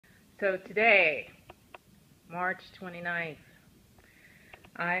So today, March 29th,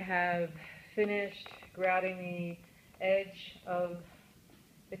 I have finished grouting the edge of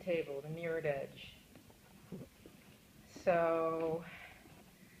the table, the mirrored edge. So,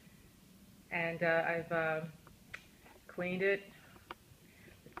 and I've cleaned it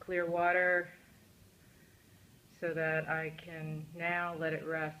with clear water so that I can now let it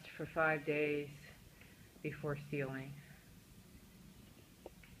rest for 5 days before sealing.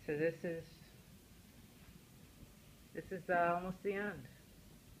 So this is almost the end.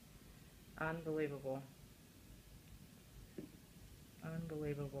 Unbelievable.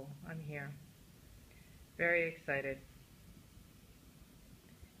 Unbelievable. I'm here. Very excited.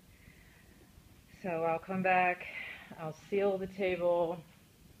 So I'll come back. I'll seal the table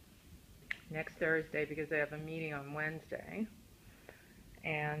next Thursday because I have a meeting on Wednesday.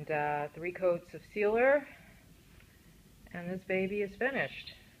 And 3 coats of sealer. And this baby is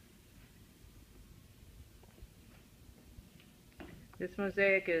finished. This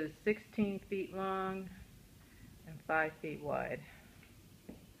mosaic is 16 feet long and 5 feet wide.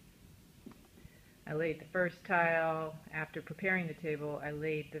 I laid the first tile, after preparing the table, I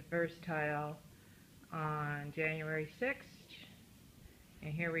laid the first tile on January 6th,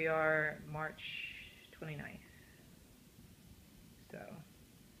 and here we are, March 29th. So,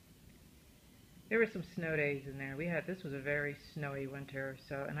 there were some snow days in there. This was a very snowy winter,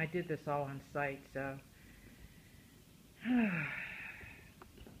 so, and I did this all on site, so.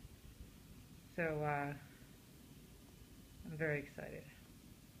 I'm very excited.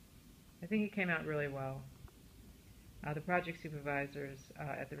 I think it came out really well. The project supervisors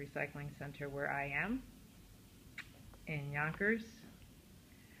at the recycling center where I am in Yonkers,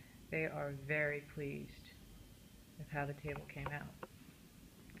 they are very pleased with how the table came out.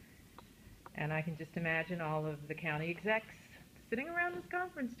 And I can just imagine all of the county execs sitting around this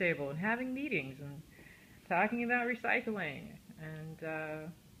conference table and having meetings and talking about recycling.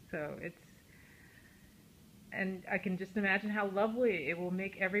 And and I can just imagine how lovely it will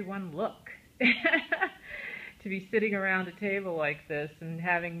make everyone look to be sitting around a table like this and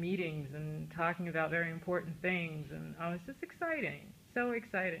having meetings and talking about very important things. And oh, it's just exciting, so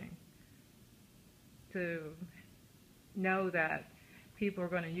exciting to know that people are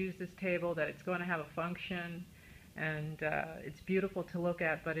going to use this table, that it's going to have a function, and it's beautiful to look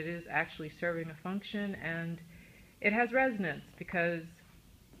at, but it is actually serving a function, and it has resonance because,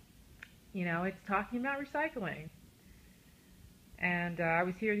 you know, it's talking about recycling. And I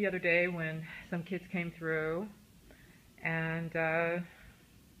was here the other day when some kids came through, and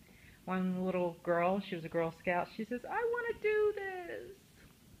one little girl, she was a Girl Scout, she says, "I want to do this."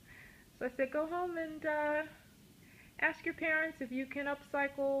 So I said, "Go home and ask your parents if you can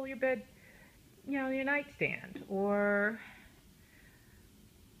upcycle your bed, you know, your nightstand, or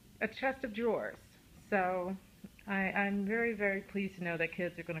a chest of drawers." So I'm very, very pleased to know that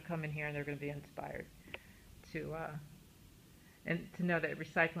kids are going to come in here and they're going to be inspired to know that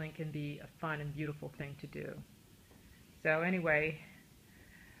recycling can be a fun and beautiful thing to do. So anyway,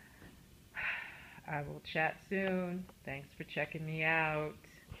 I will chat soon. Thanks for checking me out.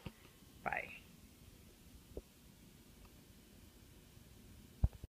 Bye.